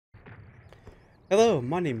Hello,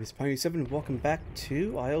 my name is Pioneer7 and welcome back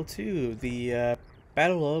to IL2, the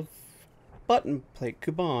Battle of Button Plate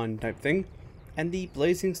Kuban type thing, and the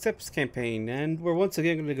Blazing Steppes campaign, and we're once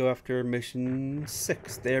again going to go after mission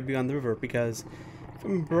 6, there beyond the river, because if I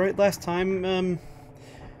remember right last time,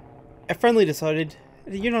 a friendly decided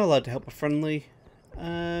you're not allowed to help a friendly,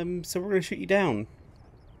 so we're going to shoot you down.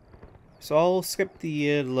 So I'll skip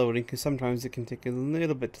the loading, because sometimes it can take a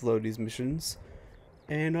little bit to load these missions.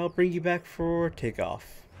 And I'll bring you back for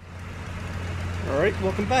takeoff. Alright,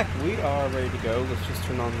 welcome back. We are ready to go. Let's just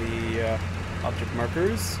turn on the object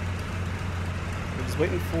markers. We're just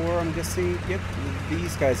waiting for, I'm guessing, yep,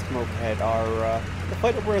 these guys to come overhead are the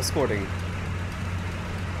fighter we're escorting.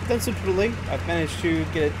 I've done some twiddling. I've managed to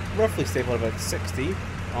get it roughly stable at about 60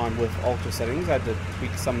 on with ultra settings. I had to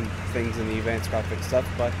tweak some things in the advanced graphics stuff,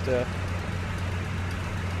 but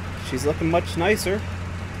she's looking much nicer.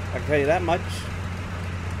 I can tell you that much.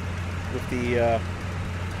 With the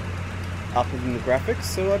output in the graphics,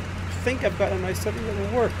 so I think I've got a nice setting that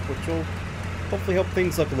will work, which will hopefully help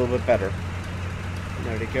things look a little bit better.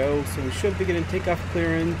 There to go, so we should be getting takeoff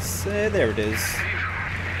clearance. There it is.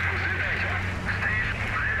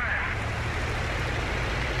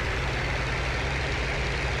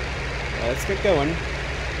 Let's get going.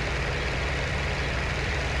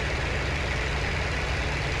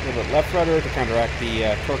 A little bit left rudder to counteract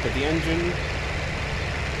the torque of the engine.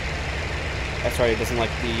 That's right, it doesn't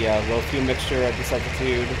like the low fuel mixture at this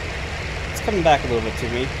altitude. It's coming back a little bit to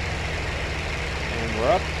me. And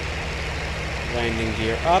we're up. Landing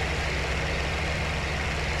gear up.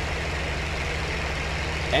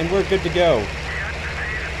 And we're good to go.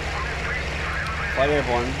 Flight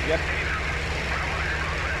airborne, yep.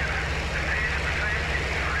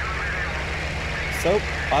 So,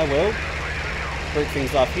 I will break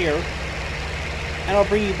things off here. And I'll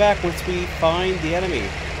bring you back once we find the enemy.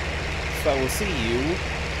 So I will see you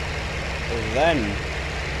then.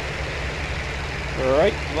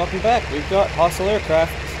 Alright, welcome back. We've got hostile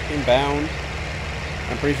aircraft inbound.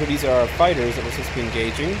 I'm pretty sure these are our fighters that we're supposed to be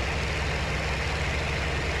engaging.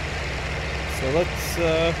 So let's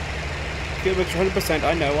feel make sure 100%.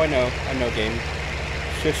 I know game.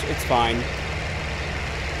 Shush, it's fine.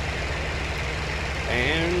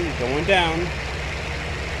 And going down.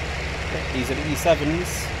 These are the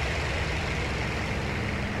E7s.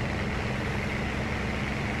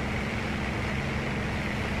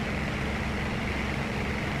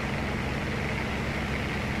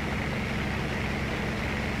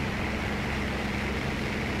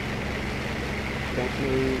 Don't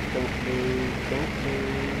move, don't move, don't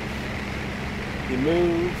move. He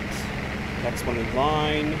moved. Next one in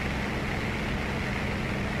line.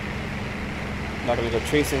 Not going to go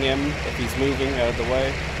chasing him if he's moving out of the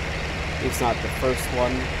way. He's not the first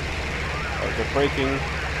one. Oh, they're braking.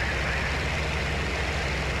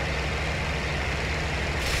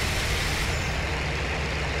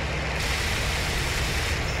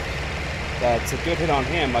 That's a good hit on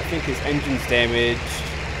him. I think his engine's damaged.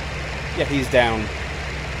 Yeah, he's down.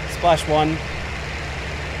 Splash one.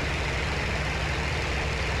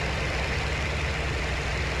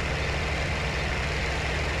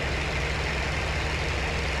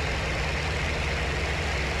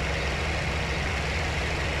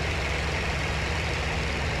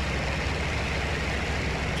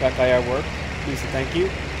 Track IR work. Please and thank you.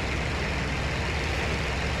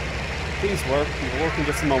 Please work. You were working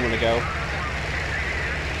just a moment ago.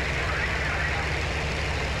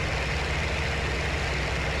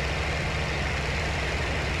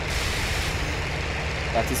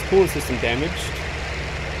 That's his cooling system damaged.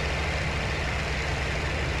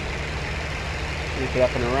 Move it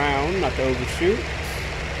up and around, not to overshoot.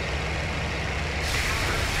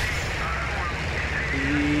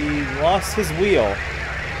 He lost his wheel.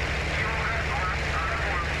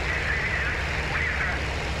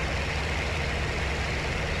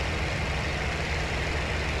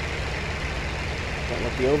 Don't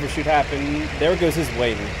let the overshoot happen. There goes his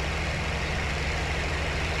wing.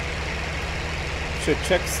 Should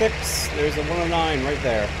check 6. There's a 109 right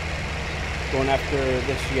there. Going after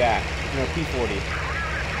this yak. No, P40.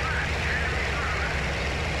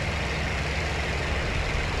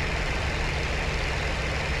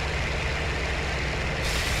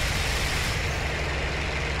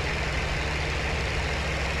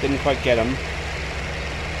 Didn't quite get him.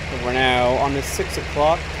 But we're now on the 6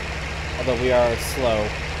 o'clock. Although we are slow.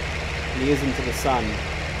 And he is into the sun.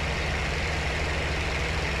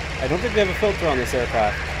 I don't think they have a filter on this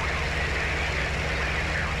aircraft.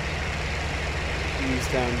 He's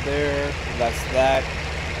down there. That's that.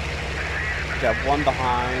 Got one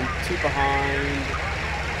behind, two behind.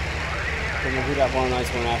 Don't know who that one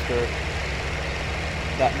nice one after.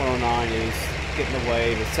 that 109 is getting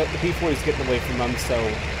away. The P40 is getting away from him, so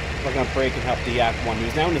we're going to break and help the Yak 1,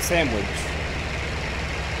 who's now in a sandwich.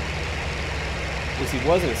 At least he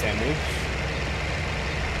was in a sandwich.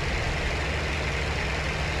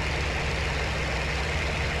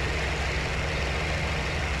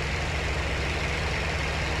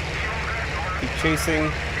 Keep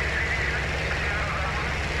chasing.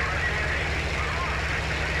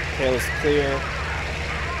 Tail is clear.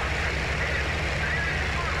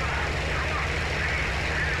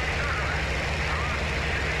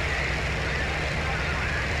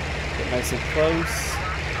 Get nice and close.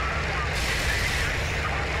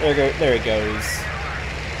 There it goes.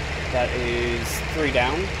 That is 3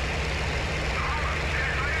 down.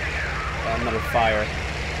 Another fire.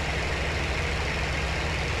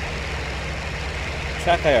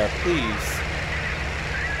 Track IR, please.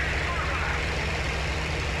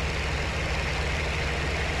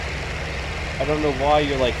 I don't know why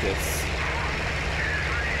you're like this.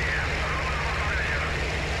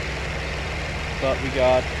 But we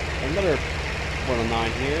got another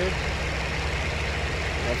 109 here.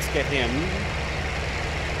 Let's get him.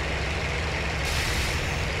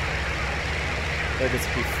 There gets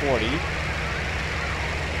P40.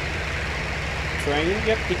 Train,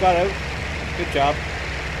 yep, he got out. Good job.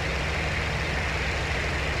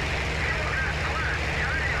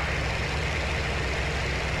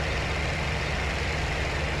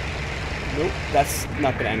 Nope, that's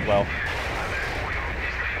not going to end well.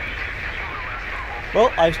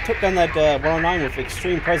 Well, I took down that 109 with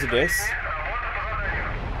extreme prejudice.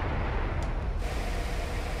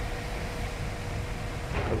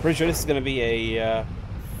 I'm pretty sure this is going to be a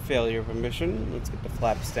failure of a mission. Let's get the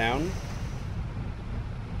flaps down.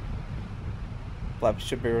 Flaps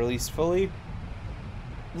should be released fully.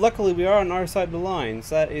 Luckily, we are on our side of the line,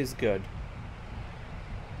 so that is good.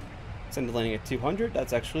 Send landing at 200.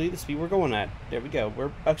 That's actually the speed we're going at. There we go.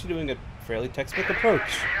 We're actually doing a fairly textbook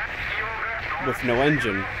approach with no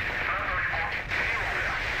engine.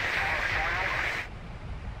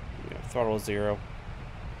 Yeah, throttle 0.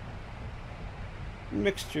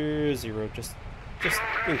 Mixture 0, just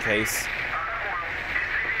in case.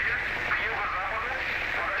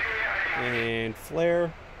 And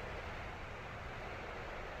flare.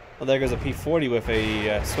 Well, there goes a P40 with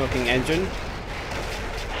a smoking engine.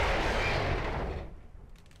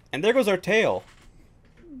 And there goes our tail.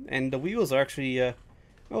 And the wheels are actually,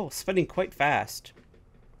 spinning quite fast.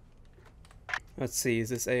 Let's see, is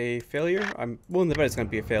this a failure? I'm willing to bet it's going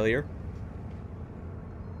to be a failure.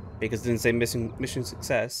 Because it didn't say mission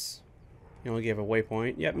success. You only gave a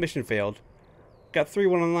waypoint. Yep, mission failed. Got 3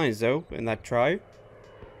 109s though in that try.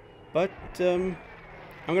 But, I'm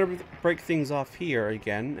going to break things off here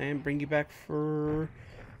again and bring you back for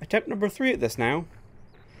attempt number 3 at this now.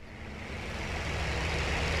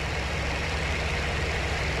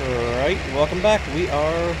 Alright, welcome back. We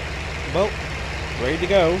are, well, ready to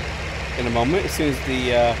go in a moment as soon as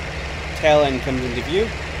the tail end comes into view.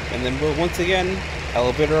 And then we'll once again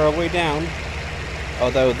elevator our way down.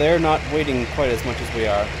 Although they're not waiting quite as much as we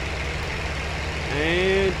are.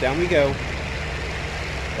 And down we go.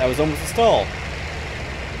 That was almost a stall.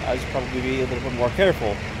 I should probably be a little bit more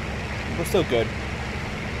careful. We're still good.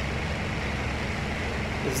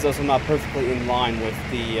 This is also not perfectly in line with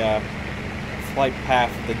the flight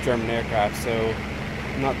path of the German aircraft, so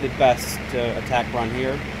not the best attack run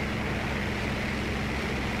here.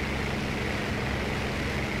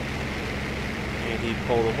 And he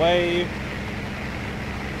pulled away,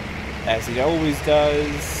 as he always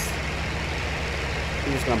does.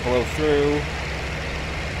 I'm just gonna blow through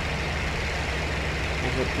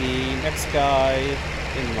and hit the next guy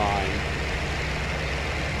in line.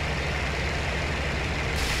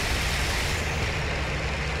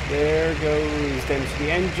 There goes damage to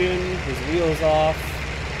the engine, his wheels off.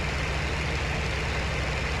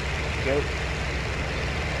 Go.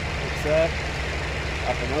 Accept.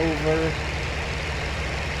 Up and over.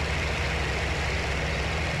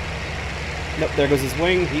 Nope, there goes his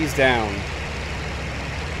wing, he's down.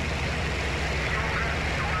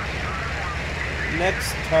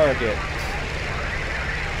 Next target.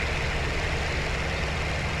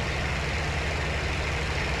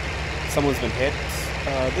 Someone's been hit.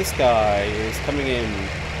 This guy is coming in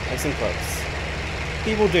nice and close.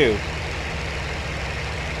 He will do.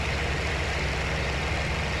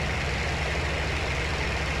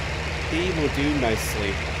 He will do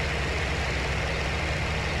nicely.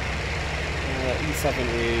 E7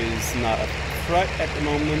 is not a threat at the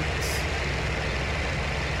moment.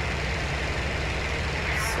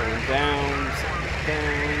 Slow down, slow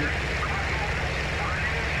down.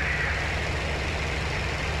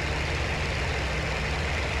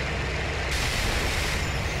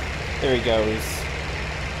 There he goes.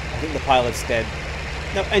 I think the pilot's dead.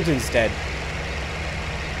 No, engine's dead.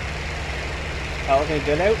 Pilot gonna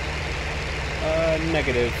get out?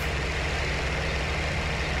 Negative.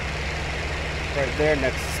 Right there,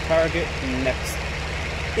 next target. Next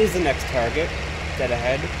is the next target. Dead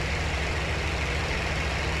ahead.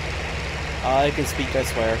 I can speak, I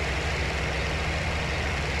swear.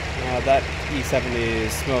 Now that E7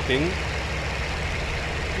 is smoking.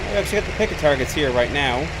 I actually have to pick the targets here right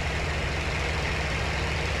now.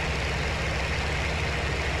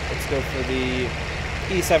 Let's go for the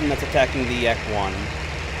E7 that's attacking the Ek-1.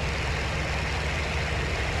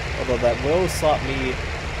 Although that will slot me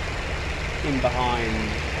in behind,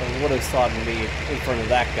 or would have slotted me in front of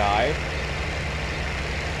that guy.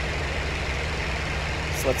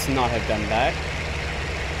 So let's not have done that.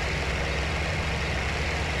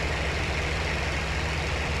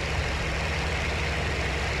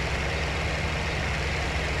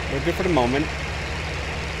 We're good for the moment.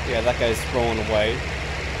 Yeah, that guy's rolling away.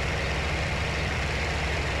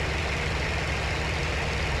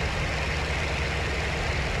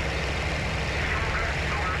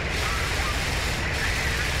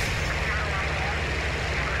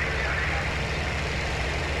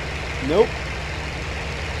 Nope.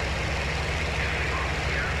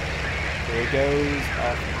 There he goes,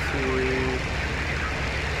 off to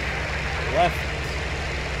the left.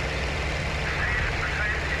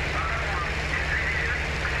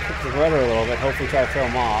 Kick the rudder a little bit, hopefully try to throw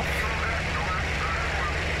him off.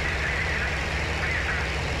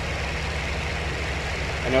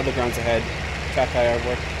 I know the ground's ahead. Track tire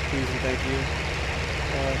work, please and thank you.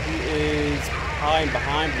 He is high and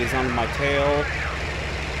behind, but he's on my tail.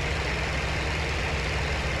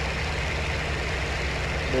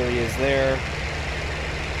 There he is there.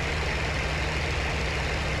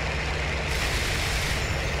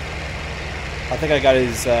 I think I got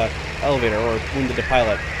his elevator, or wounded the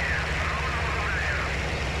pilot.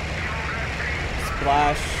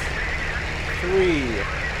 Splash 3.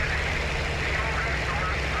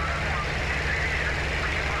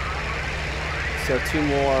 So 2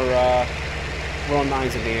 more roll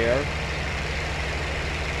 9s in the air.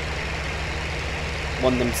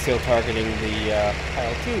 One of them still targeting the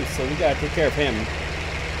IL2, so we gotta take care of him.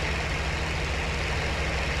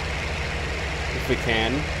 If we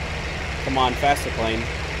can. Come on, faster plane.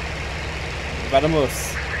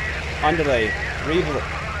 Vamos. Underlay.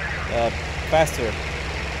 Faster.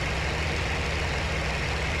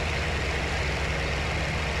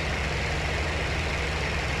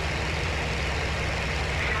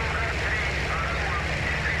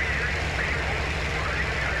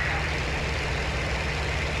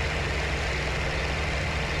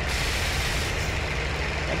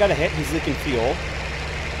 I got a hit, he's leaking fuel.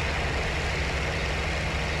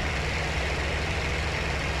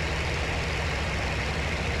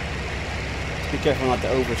 Be careful not to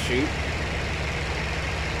overshoot.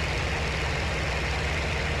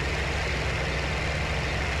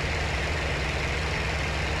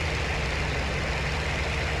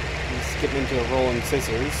 He's getting into a rolling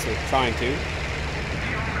scissors, so trying to.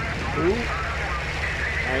 Ooh.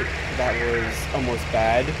 Alright, that was almost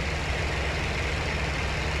bad.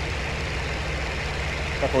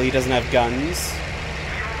 Luckily he doesn't have guns.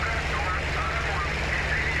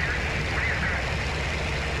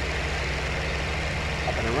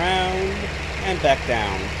 Up and around, and back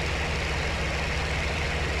down.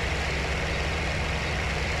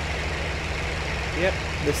 Yep,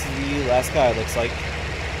 this is the last guy, looks like.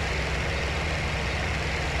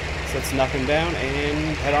 So let's knock him down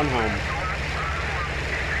and head on home.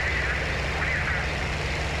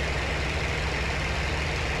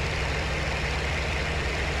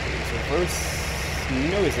 First,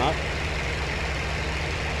 no he's not.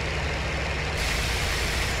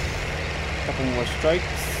 Couple more strikes.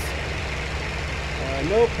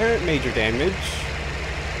 No apparent major damage.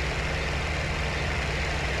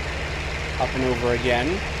 Up and over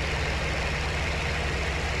again.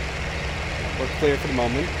 We're clear for the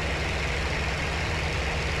moment.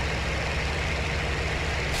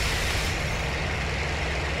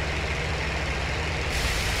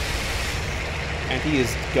 And he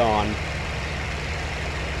is gone.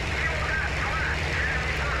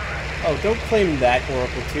 Oh, don't claim that,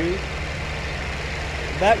 Oracle 2.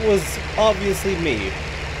 That was obviously me.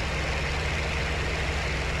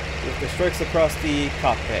 With the strikes across the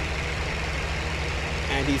cockpit.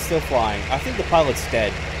 And he's still flying. I think the pilot's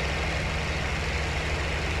dead.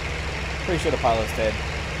 Pretty sure the pilot's dead.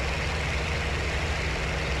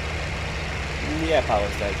 Yeah,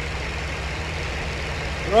 pilot's dead.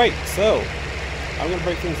 Right, so I'm going to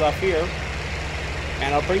break things off here.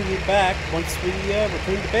 and I'll bring you back once we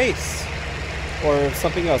return to base, or if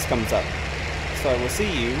something else comes up. So I will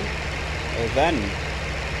see you then.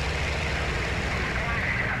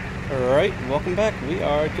 Alright, welcome back. We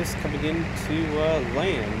are just coming into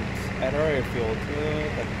land at our airfield.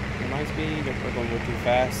 That reminds me that we're going way too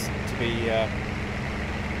fast to be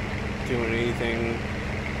doing anything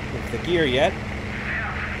with the gear yet.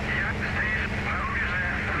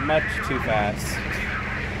 Much too fast,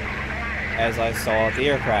 as I saw the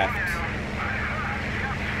aircraft.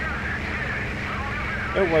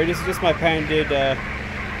 Don't worry, this is just my patented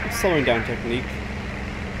slowing down technique.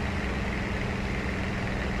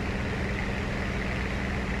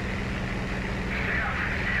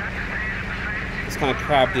 Just kind of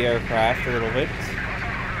crab the aircraft a little bit.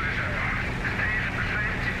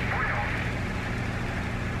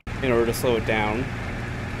 In order to slow it down.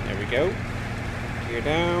 There we go. Gear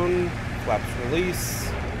down, flaps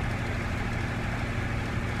release.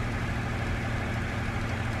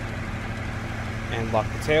 And lock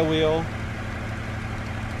the tail wheel.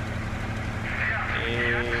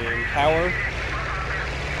 And power.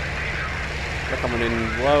 They're coming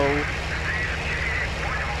in low.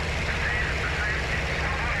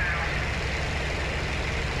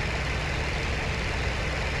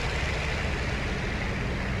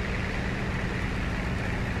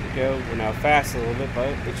 Go. We're now fast a little bit, but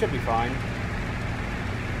it should be fine.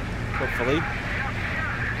 Hopefully.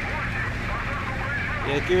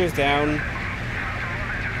 Yeah, gear's down.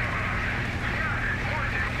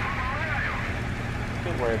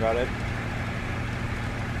 Don't worry about it.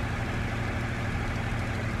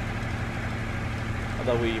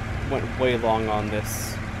 Although we went way long on this.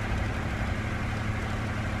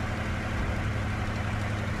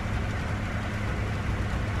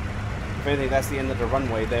 If anything, that's the end of the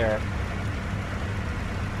runway there.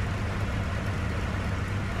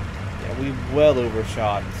 Yeah, we well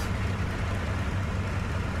overshot.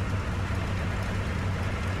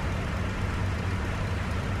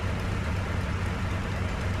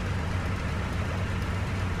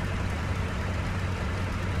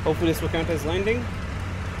 Hopefully this will count as landing.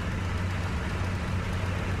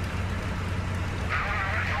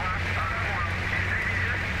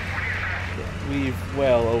 We've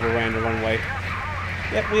well overran the runway.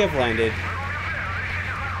 Yep, we have landed.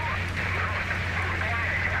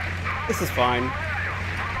 This is fine.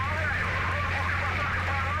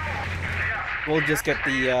 We'll just get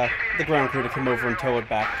the ground crew to come over and tow it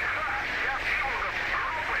back.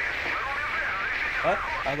 But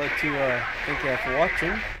I'd like to thank you all for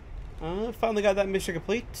watching. Finally got that mission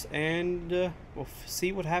complete, and we'll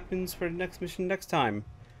see what happens for the next mission next time.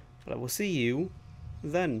 But I will see you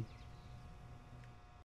then.